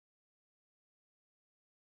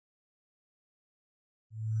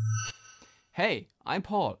Hey, I'm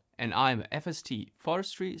Paul, and I'm a FST,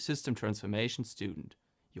 Forestry System Transformation student.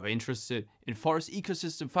 You're interested in forest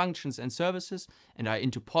ecosystem functions and services and are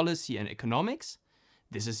into policy and economics?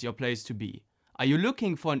 This is your place to be. Are you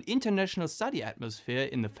looking for an international study atmosphere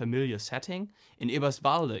in a familiar setting? In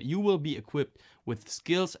Eberswalde, you will be equipped with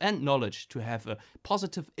skills and knowledge to have a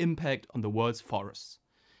positive impact on the world's forests.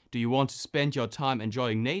 Do you want to spend your time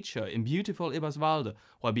enjoying nature in beautiful Eberswalde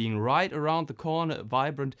while being right around the corner a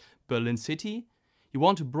vibrant Berlin city? You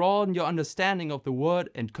want to broaden your understanding of the world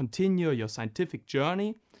and continue your scientific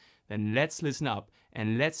journey? Then let's listen up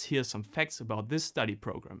and let's hear some facts about this study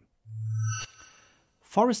program.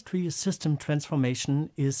 Forestry System Transformation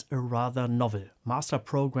is a rather novel master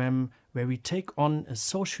program where we take on a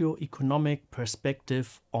socio-economic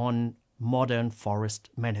perspective on modern forest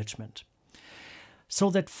management. So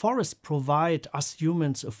that forests provide us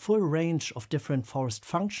humans a full range of different forest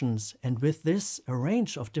functions, and with this a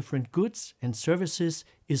range of different goods and services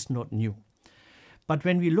is not new. But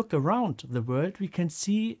when we look around the world, we can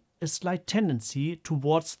see a slight tendency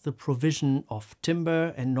towards the provision of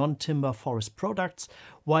timber and non-timber forest products,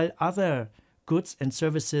 while other goods and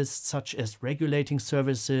services such as regulating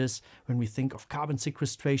services, when we think of carbon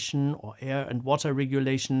sequestration or air and water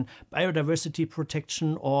regulation, biodiversity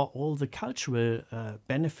protection, or all the cultural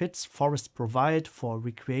benefits forests provide for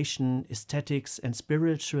recreation, aesthetics and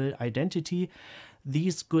spiritual identity,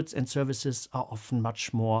 these goods and services are often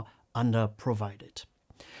much more underprovided.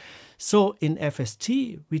 So in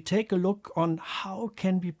FST, we take a look on how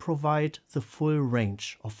can we provide the full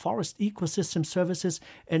range of forest ecosystem services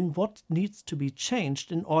and what needs to be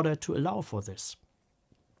changed in order to allow for this.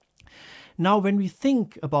 Now, when we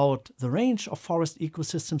think about the range of forest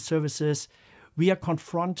ecosystem services, we are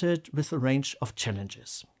confronted with a range of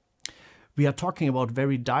challenges. We are talking about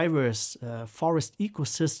very diverse forest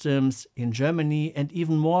ecosystems in Germany and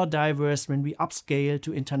even more diverse when we upscale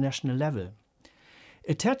to international level.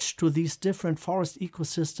 Attached to these different forest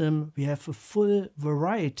ecosystems, we have a full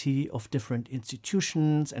variety of different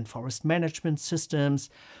institutions and forest management systems.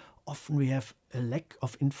 Often we have a lack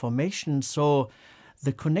of information, so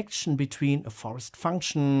the connection between a forest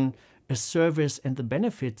function, a service and the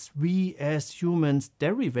benefits we as humans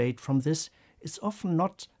derivate from this is often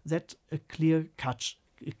not that a clear-cut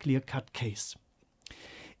case.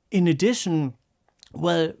 In addition,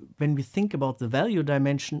 when we think about the value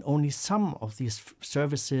dimension, only some of these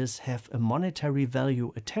services have a monetary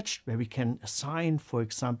value attached where we can assign, for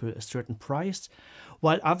example, a certain price,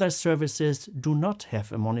 while other services do not have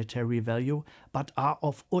a monetary value but are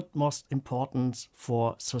of utmost importance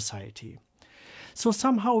for society. So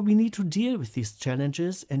somehow we need to deal with these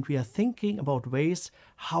challenges, and we are thinking about ways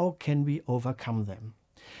how can we overcome them.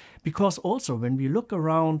 Because also when we look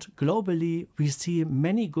around globally, we see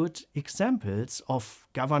many good examples of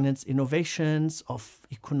governance innovations, of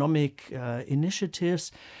economic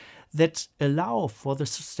initiatives that allow for the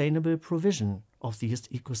sustainable provision of these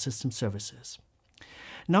ecosystem services.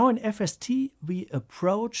 Now in FST, we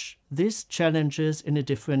approach these challenges in a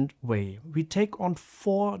different way. We take on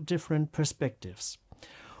 4 different perspectives.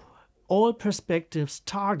 All perspectives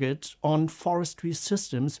target on forestry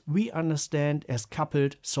systems we understand as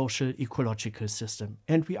coupled social ecological system.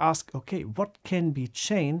 And we ask, okay, what can be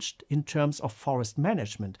changed in terms of forest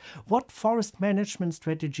management? What forest management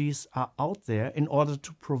strategies are out there in order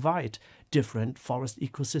to provide different forest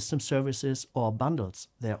ecosystem services or bundles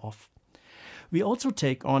thereof? We also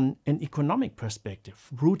take on an economic perspective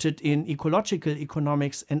rooted in ecological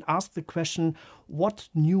economics and ask the question, what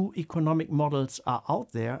new economic models are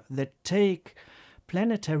out there that take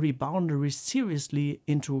planetary boundaries seriously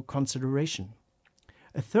into consideration?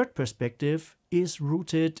 A third perspective is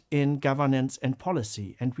rooted in governance and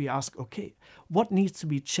policy, and we ask, okay, what needs to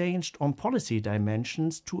be changed on policy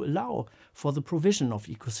dimensions to allow for the provision of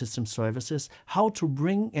ecosystem services, how to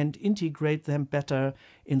bring and integrate them better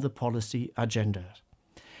in the policy agenda.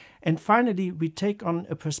 And finally, we take on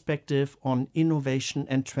a perspective on innovation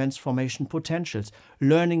and transformation potentials,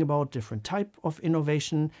 learning about different types of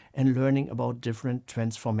innovation and learning about different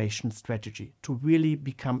transformation strategy to really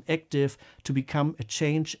become active, to become a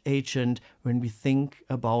change agent when we think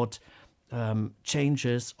about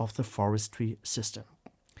changes of the forestry system.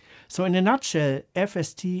 So in a nutshell,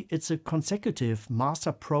 FST, it's a consecutive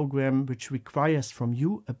master program which requires from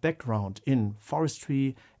you a background in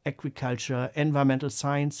forestry, agriculture, environmental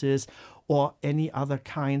sciences, or any other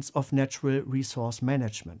kinds of natural resource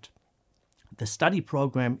management. The study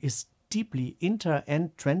program is deeply inter-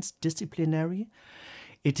 and transdisciplinary.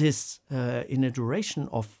 It is in a duration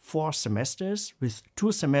of 4 semesters with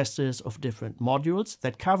 2 semesters of different modules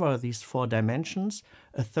that cover these 4 dimensions,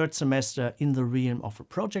 a 3rd semester in the realm of a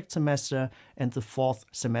project semester, and the 4th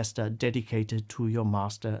semester dedicated to your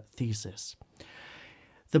master thesis.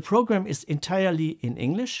 The program is entirely in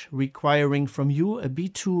English, requiring from you a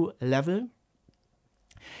B2 level.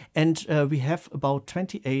 And we have about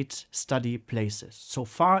 28 study places. So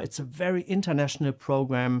far, it's a very international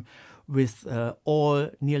program with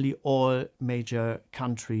nearly all major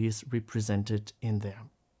countries represented in there.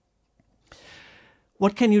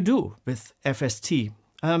 What can you do with FST?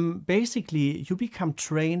 Basically, you become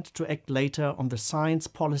trained to act later on the science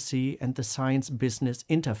policy and the science business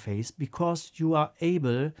interface because you are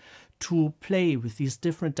able to play with these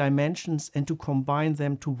different dimensions and to combine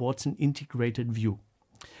them towards an integrated view.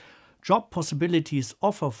 Job possibilities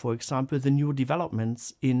offer, for example, the new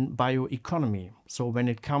developments in bioeconomy. So when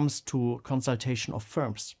it comes to consultation of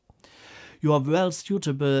firms, you are well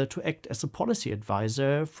suitable to act as a policy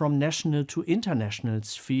advisor from national to international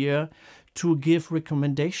sphere to give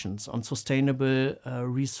recommendations on sustainable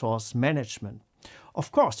resource management.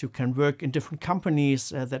 Of course, you can work in different companies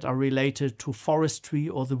that are related to forestry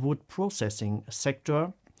or the wood processing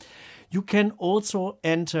sector. You can also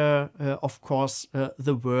enter, of course,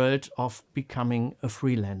 the world of becoming a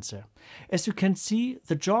freelancer. As you can see,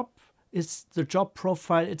 the job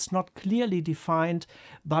profile. It's not clearly defined,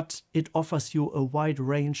 but it offers you a wide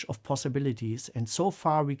range of possibilities. And so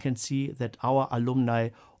far, we can see that our alumni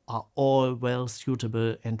are all well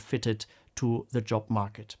suitable and fitted to the job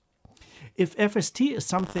market. If FST is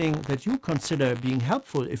something that you consider being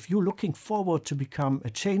helpful, if you're looking forward to become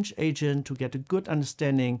a change agent, to get a good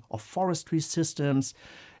understanding of forestry systems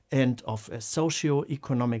and of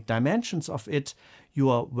socio-economic dimensions of it, you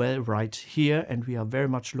are well right here, and we are very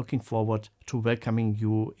much looking forward to welcoming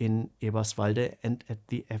you in Eberswalde and at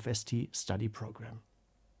the FST study program.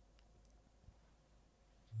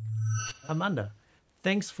 Amanda,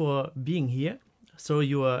 thanks for being here. So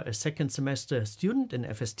you are a 2nd semester student in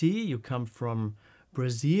FST. You come from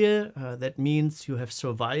Brazil. That means you have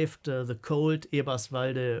survived the cold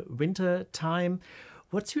Eberswalde winter time.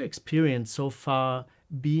 What's your experience so far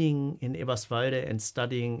being in Eberswalde and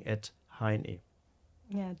studying at HNE?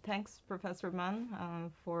 Yeah, thanks, Professor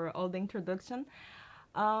Mann, for all the introduction.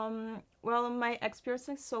 Well, my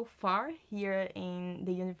experiences so far here in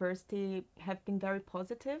the university have been very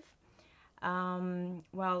positive.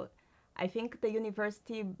 Well, I think the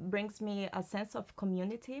university brings me a sense of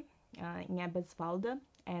community in Eberswalde,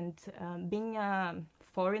 and being a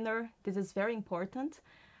foreigner, this is very important.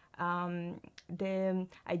 The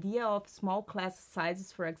idea of small class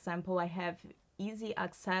sizes, for example, I have easy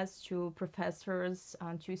access to professors,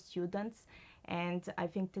 to students, and I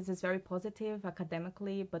think this is very positive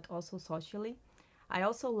academically, but also socially. I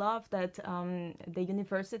also love that the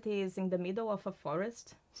university is in the middle of a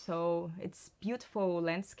forest, so it's beautiful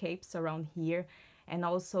landscapes around here. And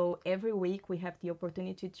also every week we have the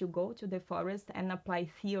opportunity to go to the forest and apply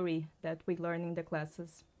theory that we learn in the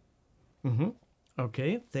classes. Mm-hmm.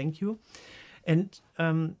 Okay, thank you. And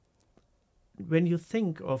when you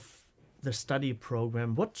think of the study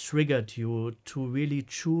program, what triggered you to really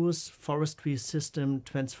choose forestry system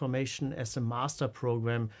transformation as a master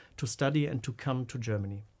program to study and to come to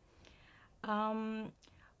Germany?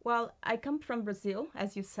 Well, I come from Brazil,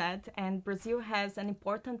 as you said, and Brazil has an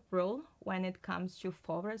important role when it comes to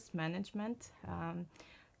forest management.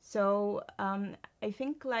 So I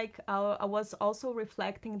think I was also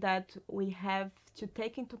reflecting that we have to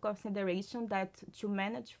take into consideration that to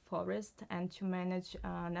manage forest and to manage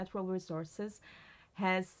natural resources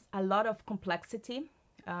has a lot of complexity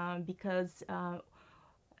because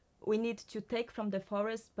we need to take from the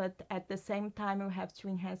forest, but at the same time we have to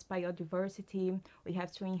enhance biodiversity, we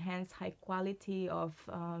have to enhance high quality of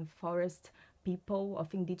forest people,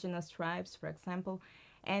 of indigenous tribes, for example.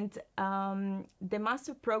 And the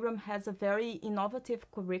master program has a very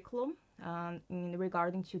innovative curriculum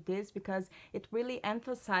regarding to this, because it really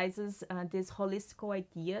emphasizes this holistic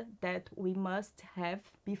idea that we must have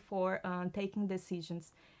before taking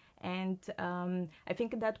decisions. And I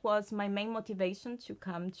think that was my main motivation to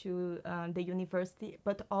come to the university,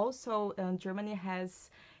 but also Germany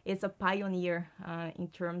is a pioneer in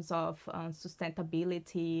terms of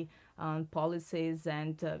sustainability policies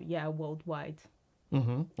and worldwide.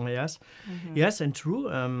 Mm-hmm. Yes, yes, and true.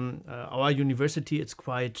 Our university is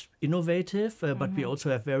quite innovative, but we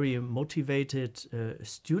also have very motivated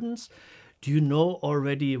students. Do you know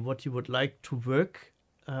already what you would like to work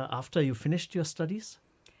after you finished your studies?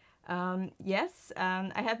 Yes,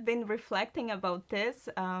 I have been reflecting about this.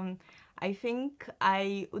 I think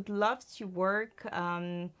I would love to work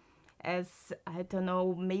as, I don't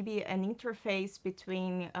know, maybe an interface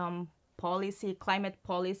between policy, climate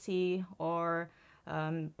policy, or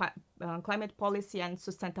climate policy and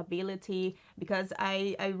sustainability, because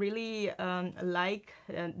I really like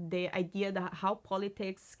the idea that how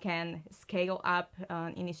politics can scale up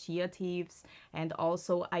initiatives and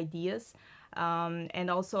also ideas. And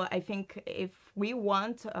also, I think if we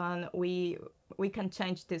want, we can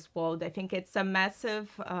change this world. I think it's a massive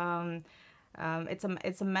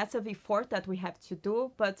it's a massive effort that we have to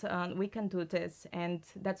do, but we can do this, and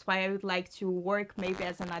that's why I would like to work maybe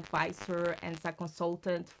as an advisor and as a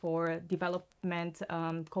consultant for development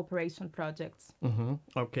cooperation projects.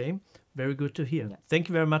 Okay, very good to hear. Yeah. Thank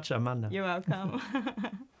you very much, Amanda. You're welcome.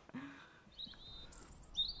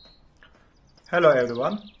 Hello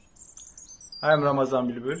everyone, I am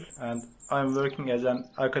Ramazan Bilbul and I am working as an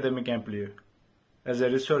academic employee, as a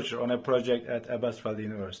researcher on a project at Eberswalde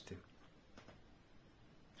University.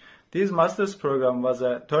 This master's program was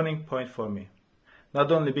a turning point for me, not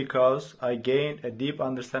only because I gained a deep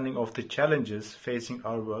understanding of the challenges facing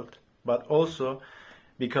our world, but also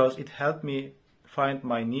because it helped me find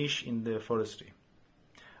my niche in the forestry.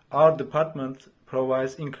 Our department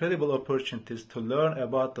provides incredible opportunities to learn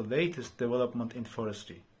about the latest development in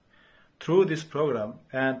forestry. Through this program,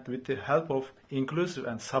 and with the help of inclusive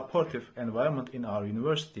and supportive environment in our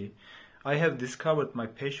university, I have discovered my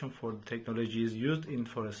passion for the technologies used in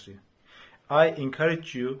forestry. I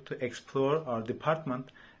encourage you to explore our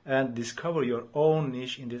department and discover your own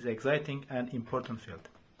niche in this exciting and important field.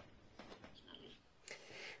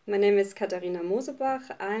 My name is Katharina Mosebach.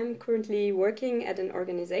 I'm currently working at an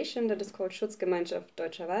organization that is called Schutzgemeinschaft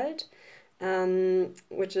Deutscher Wald,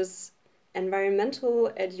 which is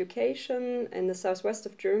environmental education in the southwest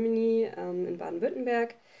of Germany, in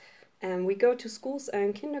Baden-Württemberg. And we go to schools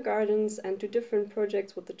and kindergartens and do different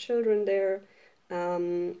projects with the children there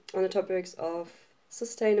on the topics of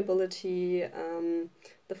sustainability,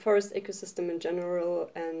 the forest ecosystem in general,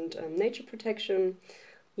 and nature protection.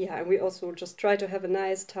 Yeah, and we also just try to have a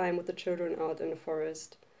nice time with the children out in the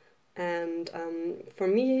forest. And for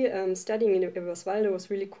me, studying in Eberswalde was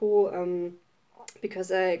really cool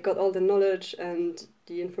because I got all the knowledge and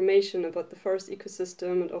the information about the forest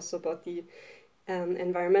ecosystem and also about the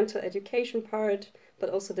environmental education part, but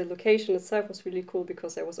also the location itself was really cool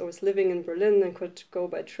because I was always living in Berlin and could go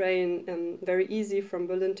by train very easy from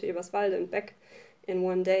Berlin to Eberswalde and back in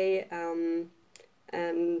one day.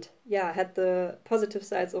 And yeah, I had the positive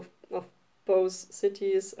sides of both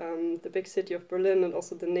cities, the big city of Berlin and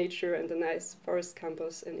also the nature and the nice forest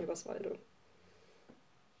campus in Eberswalde.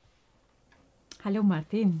 Hello,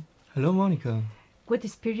 Martin. Hello, Monica. What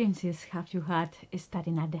experiences have you had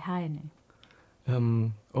studying at the HN?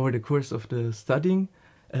 Over the course of the studying,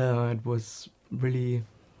 it was really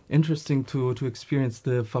interesting to experience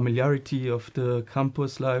the familiarity of the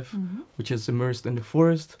campus life, which is immersed in the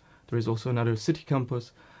forest. There is also another city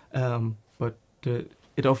campus, but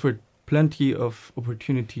it offered plenty of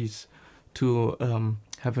opportunities to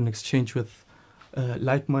have an exchange with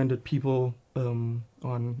like-minded people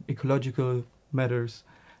on ecological matters,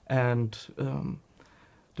 and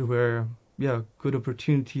there were good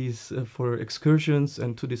opportunities for excursions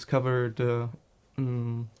and to discover the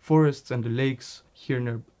forests and the lakes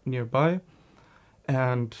here nearby,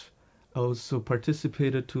 and I also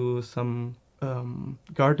participated to some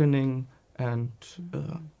gardening and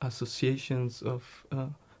associations of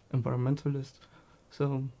environmentalists.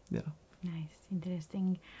 So yeah. Nice,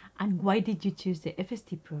 interesting. And why did you choose the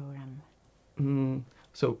FST program?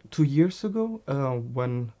 So 2 years ago,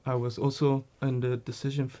 when I was also in the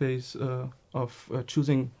decision phase of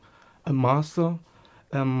choosing a master,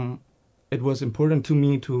 it was important to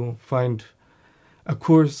me to find a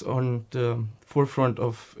course on the forefront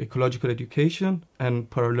of ecological education and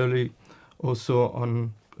parallelly also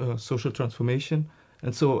on social transformation.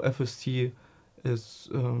 And so FST is,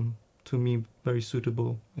 to me, very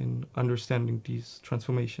suitable in understanding these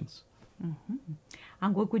transformations.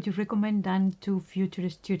 And what would you recommend then to future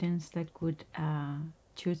students that could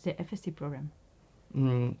choose the FST program?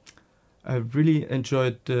 I really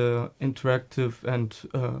enjoyed the interactive and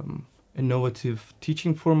innovative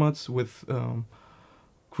teaching formats with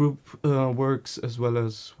group works as well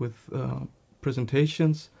as with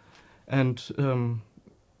presentations. And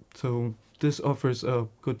so this offers a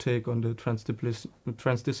good take on the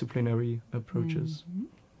transdisciplinary approaches.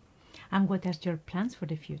 And what are your plans for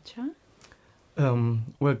the future?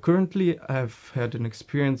 Well, currently I've had an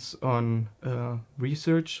experience on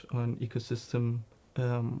research on ecosystem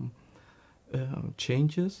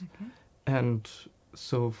changes. Okay. And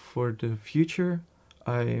so for the future,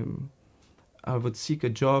 I would seek a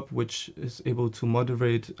job which is able to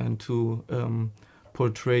moderate and to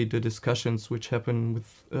portray the discussions which happen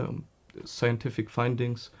with scientific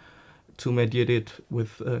findings, to mediate it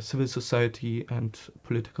with civil society and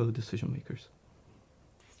political decision makers.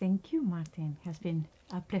 Thank you, Martin. It has been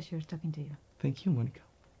a pleasure talking to you. Thank you, Monica.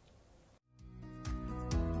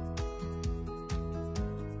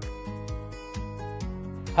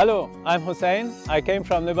 Hello, I'm Hussein. I came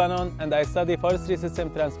from Lebanon and I study forestry system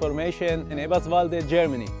transformation in Eberswalde,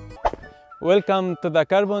 Germany. Welcome to the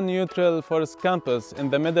carbon neutral forest campus in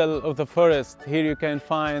the middle of the forest. Here you can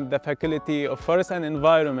find the Faculty of Forest and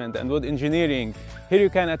Environment and Wood Engineering. Here you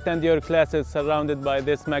can attend your classes surrounded by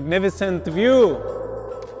this magnificent view.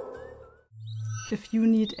 If you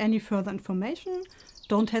need any further information,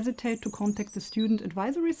 don't hesitate to contact the Student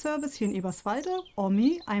Advisory Service here in Eberswalde or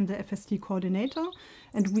me. I'm the FST coordinator,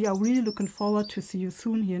 and we are really looking forward to see you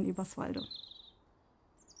soon here in Eberswalde.